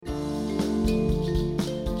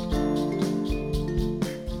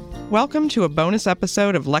Welcome to a bonus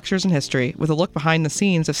episode of Lectures in History with a look behind the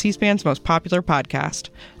scenes of C-SPAN's most popular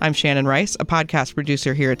podcast. I'm Shannon Rice, a podcast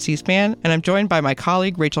producer here at C-SPAN, and I'm joined by my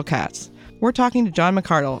colleague Rachel Katz. We're talking to John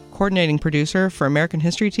McArdle, coordinating producer for American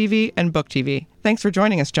History TV and BookTV. Thanks for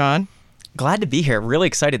joining us, John. Glad to be here. Really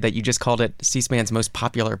excited that you just called it C-SPAN's most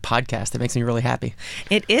popular podcast. That makes me really happy.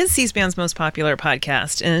 It is C-SPAN's most popular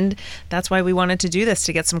podcast, and that's why we wanted to do this,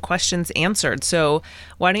 to get some questions answered. So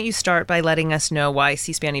why don't you start by letting us know why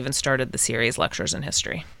C-SPAN even started the series Lectures in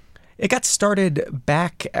History? It got started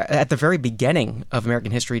back at the very beginning of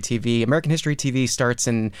American History TV. American History TV starts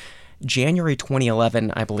in January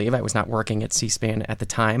 2011, I believe. I was not working at C-SPAN at the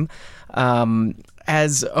time,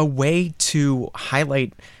 as a way to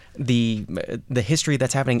highlight the history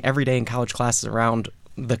that's happening every day in college classes around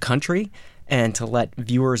the country, and to let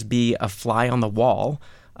viewers be a fly on the wall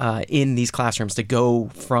in these classrooms, to go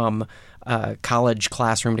from college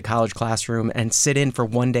classroom to college classroom and sit in for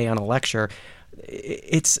one day on a lecture.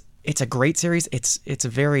 It's a great series. It's a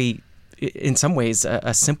very, in some ways,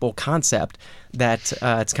 a simple concept that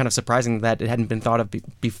it's kind of surprising that it hadn't been thought of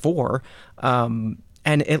before. And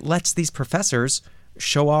it lets these professors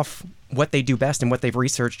show off what they do best and what they've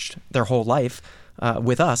researched their whole life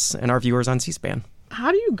with us and our viewers on C-SPAN.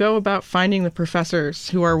 How do you go about finding the professors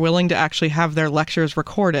who are willing to actually have their lectures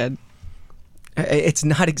recorded? It's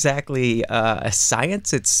not exactly a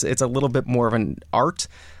science. It's a little bit more of an art.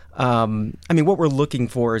 What we're looking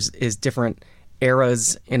for is different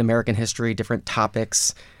eras in American history, different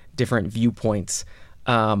topics, different viewpoints.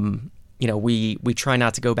 We try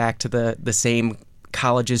not to go back to the same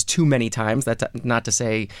colleges too many times. That's not to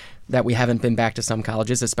say that we haven't been back to some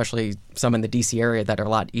colleges, especially some in the DC area that are a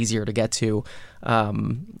lot easier to get to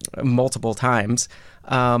multiple times.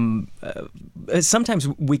 Sometimes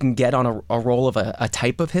we can get on a roll of a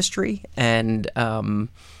type of history, and the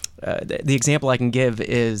example I can give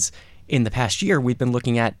is, in the past year, we've been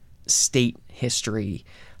looking at state history.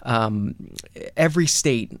 Every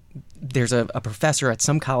state, there's a professor at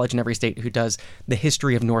some college in every state who does the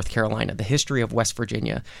history of North Carolina, the history of West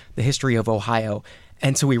Virginia, the history of Ohio.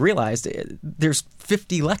 And so we realized there's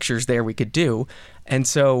 50 lectures there we could do. And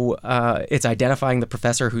so it's identifying the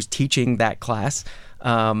professor who's teaching that class.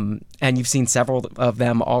 And you've seen several of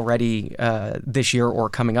them already this year or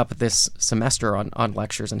coming up this semester on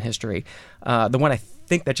Lectures in History. The one I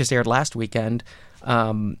think that just aired last weekend,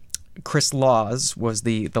 Chris Laws was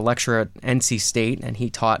the lecturer at NC State, and he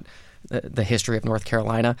taught the history of North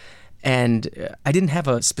Carolina. And I didn't have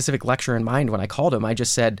a specific lecture in mind when I called him. I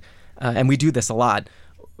just said, and we do this a lot,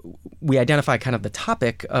 we identify kind of the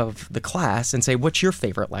topic of the class and say, what's your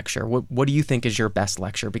favorite lecture? What do you think is your best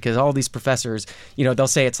lecture? Because all these professors, they'll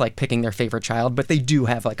say it's like picking their favorite child, but they do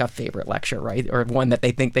have like a favorite lecture, right? Or one that they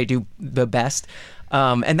think they do the best.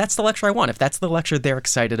 And that's the lecture I want. If that's the lecture they're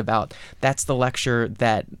excited about, that's the lecture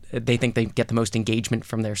that they think they get the most engagement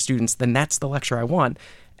from their students, then that's the lecture I want.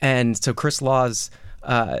 And so Chris Laws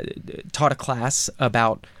taught a class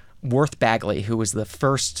about Worth Bagley, who was the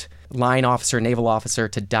first line officer, naval officer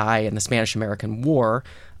to die in the Spanish-American War,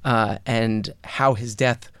 and how his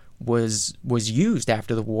death was used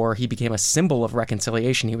after the war. He became a symbol of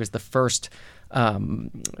reconciliation. He was the first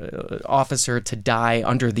officer to die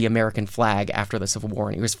under the American flag after the Civil War,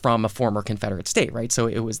 and he was from a former Confederate state, right? So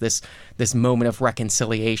it was this moment of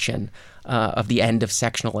reconciliation, of the end of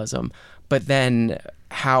sectionalism. But then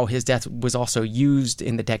how his death was also used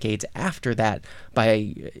in the decades after that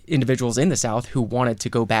by individuals in the South who wanted to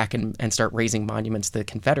go back and start raising monuments to the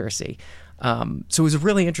Confederacy. So it was a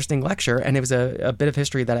really interesting lecture, and it was a bit of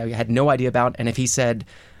history that I had no idea about. And if he said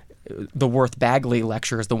the Worth Bagley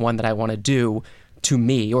lecture is the one that I want to do to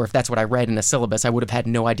me, or if that's what I read in a syllabus, I would have had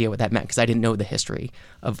no idea what that meant because I didn't know the history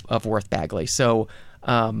of Worth Bagley. So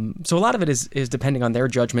a lot of it is depending on their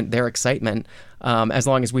judgment, their excitement, as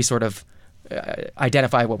long as we sort of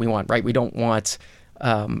identify what we want, right? We don't want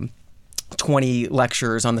 20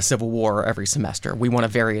 lectures on the Civil War every semester. We want to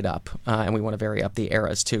vary it up, and we want to vary up the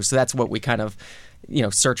eras too. So that's what we kind of,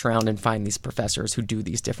 search around and find these professors who do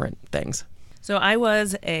these different things. So I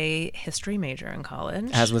was a history major in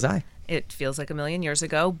college. As was I. It feels like a million years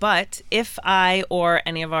ago, but if I or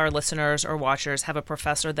any of our listeners or watchers have a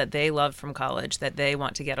professor that they loved from college that they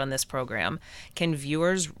want to get on this program, can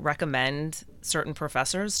viewers recommend certain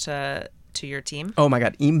professors to your team? Oh my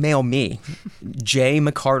God, email me,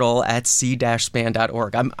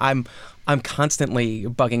 jmcardle@c-span.org. I'm constantly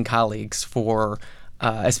bugging colleagues for,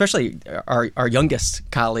 especially our youngest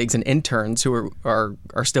colleagues and interns who are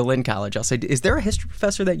still in college. I'll say, is there a history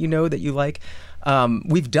professor that you know that you like?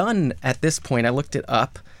 We've done, at this point, I looked it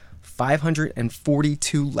up,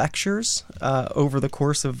 542 lectures over the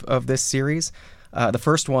course of this series. The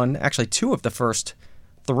first one, actually two of the first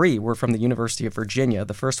three were from the University of Virginia.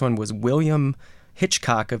 The first one was William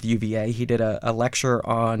Hitchcock of UVA. He did a lecture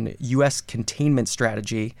on U.S. containment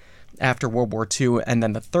strategy after World War II. And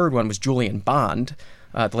then the third one was Julian Bond,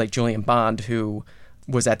 the late Julian Bond, who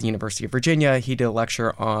was at the University of Virginia. He did a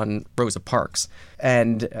lecture on Rosa Parks.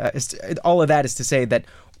 And all of that is to say that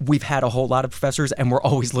we've had a whole lot of professors, and we're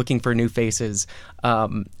always looking for new faces.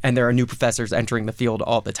 And there are new professors entering the field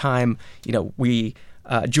all the time.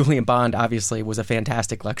 Julian Bond obviously was a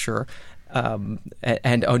fantastic lecturer and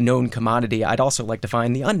a known commodity. I'd also like to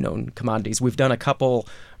find the unknown commodities. We've done a couple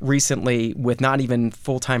recently with not even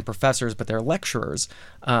full-time professors, but they're lecturers.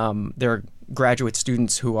 They're graduate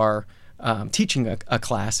students who are teaching a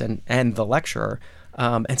class and the lecturer.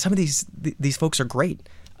 And some of these folks are great.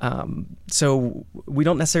 So we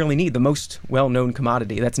don't necessarily need the most well-known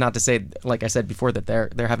commodity. That's not to say, like I said before, that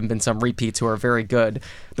there haven't been some repeats who are very good.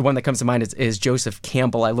 The one that comes to mind is Joseph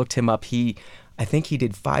Campbell. I looked him up. I think he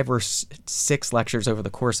did 5 or 6 lectures over the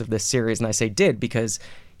course of this series, and I say did because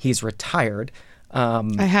he's retired.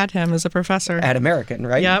 I had him as a professor at American,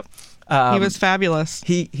 right? Yep. He was fabulous.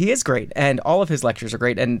 He is great, and all of his lectures are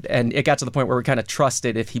great. And it got to the point where we kind of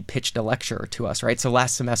trusted if he pitched a lecture to us, right? So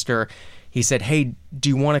last semester, he said, "Hey, do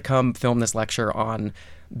you want to come film this lecture on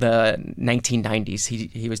the 1990s?"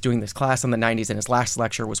 He was doing this class on the 90s, and his last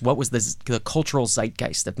lecture was what was the cultural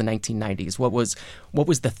zeitgeist of the 1990s? What was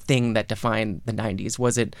the thing that defined the 90s?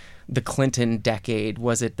 Was it the Clinton decade?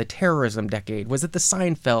 Was it the terrorism decade? Was it the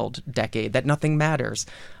Seinfeld decade that nothing matters?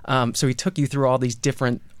 So he took you through all these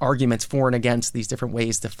different arguments for and against these different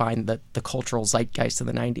ways to find the cultural zeitgeist of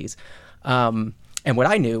the 90s. And what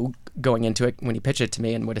I knew going into it when he pitched it to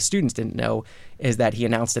me, and what his students didn't know, is that he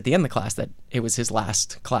announced at the end of the class that it was his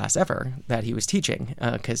last class ever that he was teaching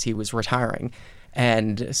because he was retiring.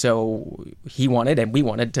 And so he wanted, and we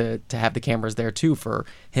wanted to have the cameras there too for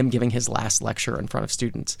him giving his last lecture in front of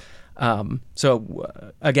students.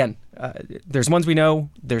 Again, there's ones we know,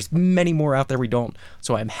 there's many more out there we don't.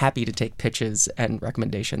 So I'm happy to take pitches and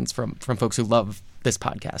recommendations from folks who love this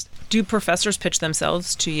podcast. Do professors pitch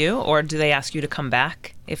themselves to you, or do they ask you to come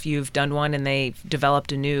back if you've done one and they've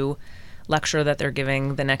developed a new lecture that they're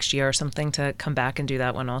giving the next year or something, to come back and do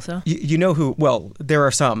that one also? You know who? Well, there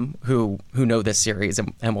are some who know this series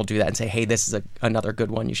and will do that and say, "Hey, this is another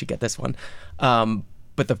good one. You should get this one."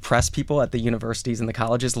 But the press people at the universities and the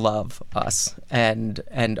colleges love us, and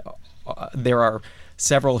there are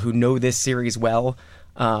several who know this series well,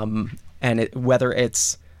 whether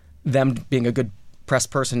it's them being a good press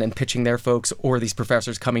person and pitching their folks, or these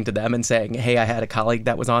professors coming to them and saying, "Hey, I had a colleague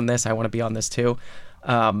that was on this. I want to be on this too."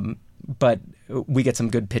 But we get some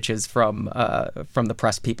good pitches from the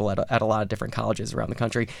press people at a lot of different colleges around the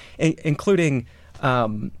country, including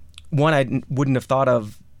one I wouldn't have thought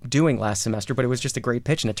of doing last semester, but it was just a great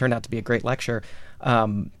pitch, and it turned out to be a great lecture.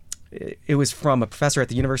 It was from a professor at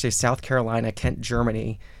the University of South Carolina, Kent,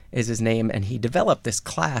 Germany is his name, and he developed this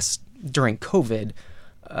class during COVID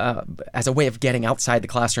as a way of getting outside the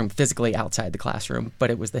classroom, physically outside the classroom. But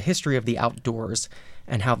it was the history of the outdoors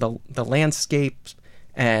and how the landscape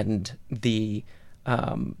and the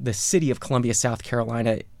city of Columbia, South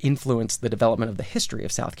Carolina, influenced the development of the history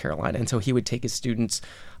of South Carolina. And so he would take his students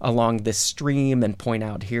along this stream and point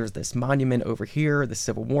out, here's this monument over here, the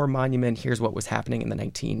Civil War monument, here's what was happening in the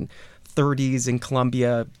 1930s in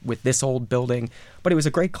Columbia with this old building. But it was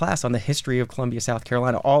a great class on the history of Columbia, South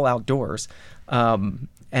Carolina, all outdoors. And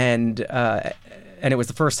it was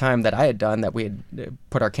the first time that I had done that we had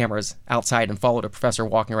put our cameras outside and followed a professor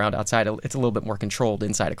walking around outside. It's a little bit more controlled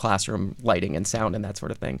inside a classroom, lighting and sound and that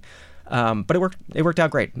sort of thing. But it worked out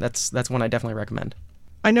great. That's one I definitely recommend.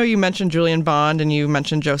 I know you mentioned Julian Bond and you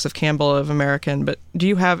mentioned Joseph Campbell of American, but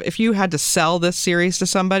if you had to sell this series to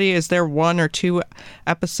somebody, is there 1 or 2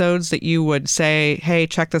 episodes that you would say, "Hey,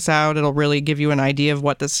 check this out. It'll really give you an idea of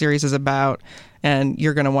what this series is about, and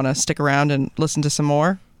you're going to want to stick around and listen to some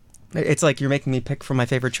more"? It's like you're making me pick from my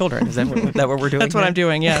favorite children. Is that what we're doing? That's what I'm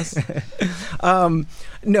doing, yes.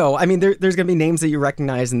 No, I mean, there's going to be names that you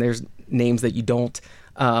recognize and there's names that you don't.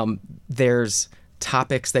 There's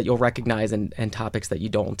topics that you'll recognize and topics that you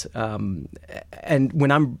don't. And when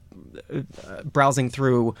I'm browsing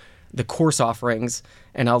through the course offerings,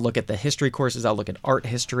 and I'll look at the history courses, I'll look at art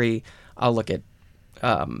history, I'll look at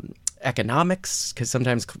economics, because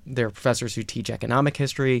sometimes there are professors who teach economic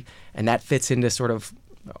history, and that fits into sort of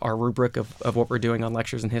our rubric of what we're doing on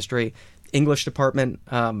lectures in history. English department,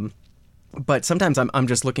 but sometimes I'm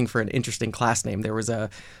just looking for an interesting class name. There was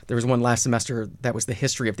one last semester that was the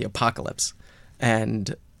history of the apocalypse,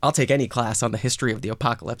 and I'll take any class on the history of the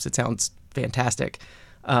apocalypse. It sounds fantastic.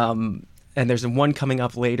 and there's one coming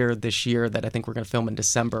up later this year that I think we're going to film in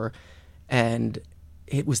December. And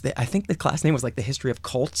it was I think the class name was like the history of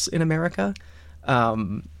cults in America.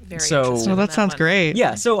 Very so interesting. that sounds one. great.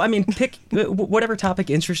 Yeah. So, I mean, pick whatever topic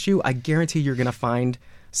interests you. I guarantee you're going to find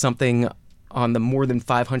something on the more than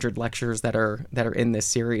 500 lectures that are in this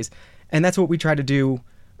series. And that's what we try to do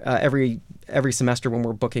every semester when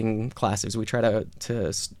we're booking classes. We try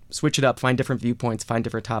to switch it up, find different viewpoints, find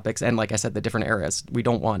different topics. And like I said, the different eras. We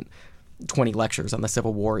don't want 20 lectures on the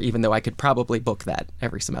Civil War, even though I could probably book that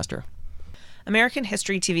every semester. American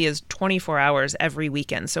History TV is 24 hours every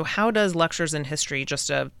weekend. So how does Lectures in History,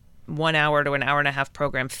 just a 1 hour to an hour and a half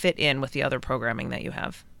program, fit in with the other programming that you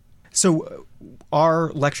have? So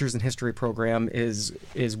our Lectures in History program is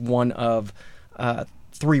one of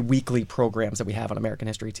 3 weekly programs that we have on American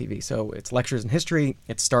History TV. So it's Lectures in History.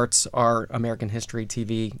 It starts our American History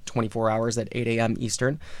TV 24 hours at 8 a.m.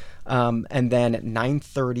 Eastern. And then at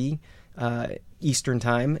 9:30 Eastern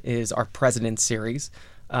Time is our President's Series,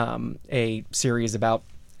 a series about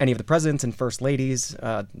any of the presidents and first ladies,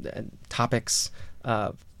 topics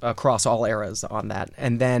across all eras on that.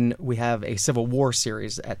 And then we have a Civil War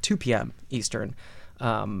series at 2 p.m. Eastern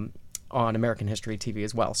on American History TV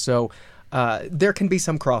as well. So there can be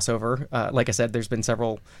some crossover. Like I said, there's been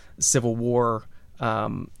several Civil War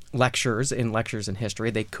lectures in Lectures in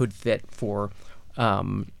History. They could fit for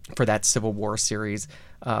that Civil War series.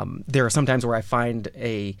 There are some times where I find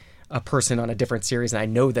a person on a different series, and I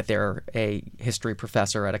know that they're a history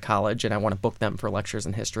professor at a college, and I want to book them for Lectures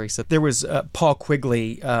in History. So there was Paul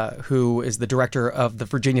Quigley, who is the director of the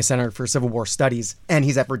Virginia Center for Civil War Studies, and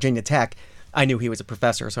he's at Virginia Tech. I knew he was a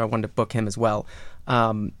professor, so I wanted to book him as well.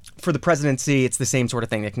 For the presidency, it's the same sort of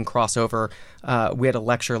thing. It can cross over. We had a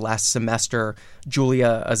lecture last semester.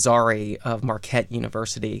 Julia Azari of Marquette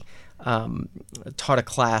University taught a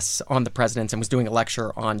class on the presidents and was doing a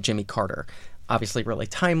lecture on Jimmy Carter. Obviously really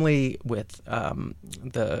timely with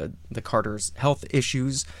the Carter's health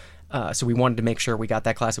issues. So we wanted to make sure we got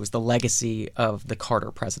that class. It was the legacy of the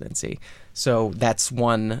Carter presidency. So that's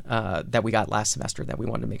one that we got last semester that we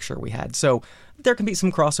wanted to make sure we had. So there can be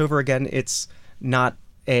some crossover. Again, it's not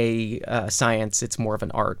a science, it's more of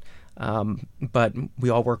an art. But we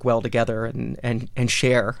all work well together and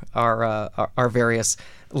share our various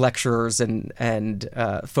lecturers and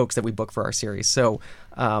folks that we book for our series. So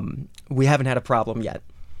we haven't had a problem yet.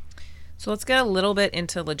 So let's get a little bit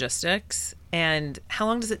into logistics. And how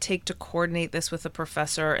long does it take to coordinate this with the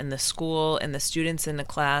professor and the school and the students in the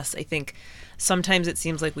class? I think sometimes it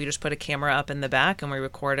seems like we just put a camera up in the back and we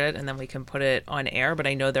record it and then we can put it on air. But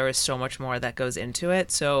I know there is so much more that goes into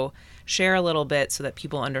it. So share a little bit so that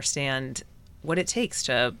people understand what it takes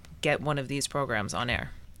to get one of these programs on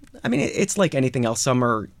air. I mean, it's like anything else. Some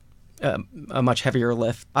are a much heavier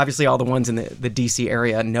lift. Obviously, all the ones in the D.C.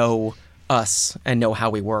 area know us and know how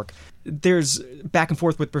we work. There's back and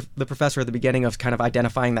forth with the professor at the beginning of kind of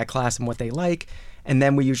identifying that class and what they like. And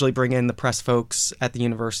then we usually bring in the press folks at the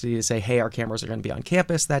university to say, hey, our cameras are going to be on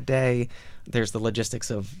campus that day. There's the logistics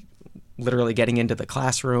of literally getting into the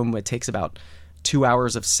classroom. It takes about 2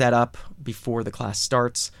 hours of setup before the class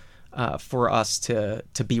starts for us to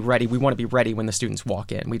be ready. We want to be ready when the students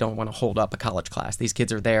walk in. We don't want to hold up a college class. These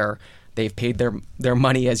kids are there. They've paid their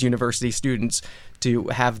money as university students to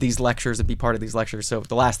have these lectures and be part of these lectures. So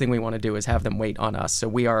the last thing we want to do is have them wait on us. So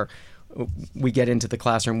we get into the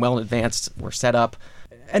classroom well in advance. We're set up.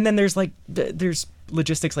 And then there's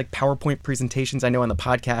logistics like PowerPoint presentations. I know on the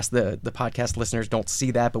podcast, the podcast listeners don't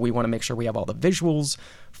see that, but we want to make sure we have all the visuals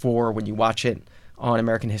for when you watch it on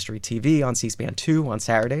American History TV on C-SPAN 2 on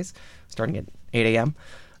Saturdays, starting at 8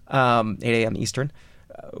 a.m. Eastern.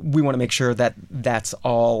 We want to make sure that that's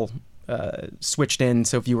all switched in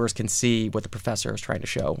so viewers can see what the professor is trying to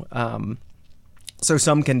show. So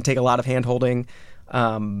some can take a lot of hand-holding.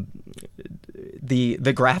 The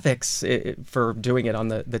graphics for doing it on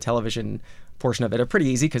the television portion of it are pretty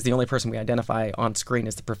easy because the only person we identify on screen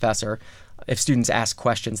is the professor. If students ask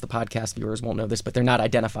questions, the podcast viewers won't know this, but they're not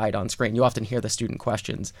identified on screen. You often hear the student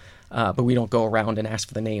questions, but we don't go around and ask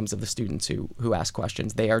for the names of the students who ask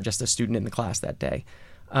questions. They are just a student in the class that day.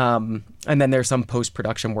 And then there's some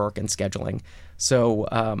post-production work and scheduling. So,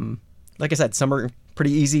 like I said, some are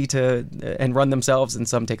pretty easy to and run themselves, and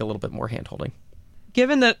some take a little bit more hand-holding.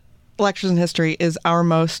 Given that Lectures in History is our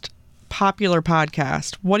most popular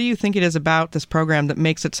podcast, what do you think it is about this program that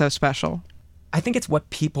makes it so special? I think it's what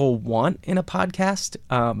people want in a podcast.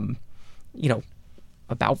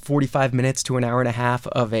 About 45 minutes to an hour and a half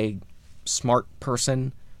of a smart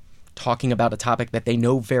person talking about a topic that they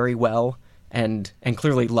know very well and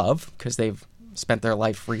clearly love because they've spent their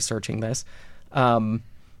life researching this.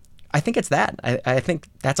 I think it's that. I think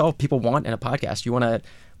that's all people want in a podcast. You want to,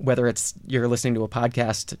 whether it's you're listening to a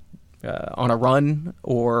podcast on a run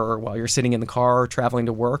or while you're sitting in the car traveling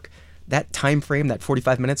to work, that time frame, that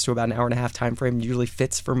 45 minutes to about an hour and a half time frame usually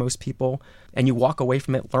fits for most people, and you walk away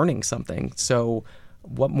from it learning something. So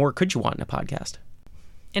what more could you want in a podcast?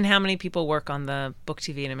 And how many people work on the Book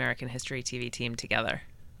TV and American History TV team together?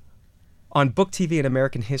 On Book TV and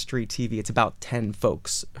American History TV, it's about 10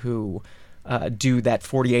 folks who do that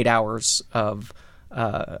 48 hours of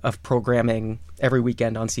programming every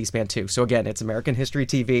weekend on C-SPAN 2. So again, it's American History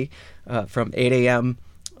TV from 8 a.m.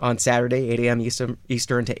 on Saturday, 8 a.m.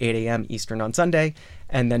 Eastern to 8 a.m. Eastern on Sunday.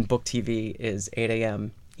 And then Book TV is 8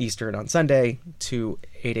 a.m. Eastern on Sunday to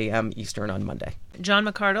 8 a.m. Eastern on Monday. John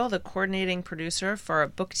McArdle, the coordinating producer for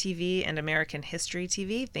Book TV and American History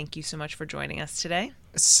TV, thank you so much for joining us today.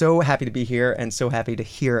 So happy to be here and so happy to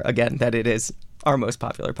hear again that it is our most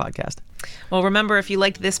popular podcast. Well, remember, if you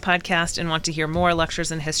liked this podcast and want to hear more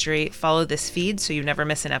Lectures in History, follow this feed so you never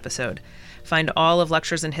miss an episode. Find all of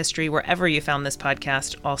Lectures in History wherever you found this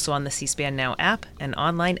podcast, also on the C-SPAN Now app and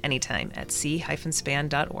online anytime at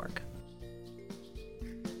c-span.org.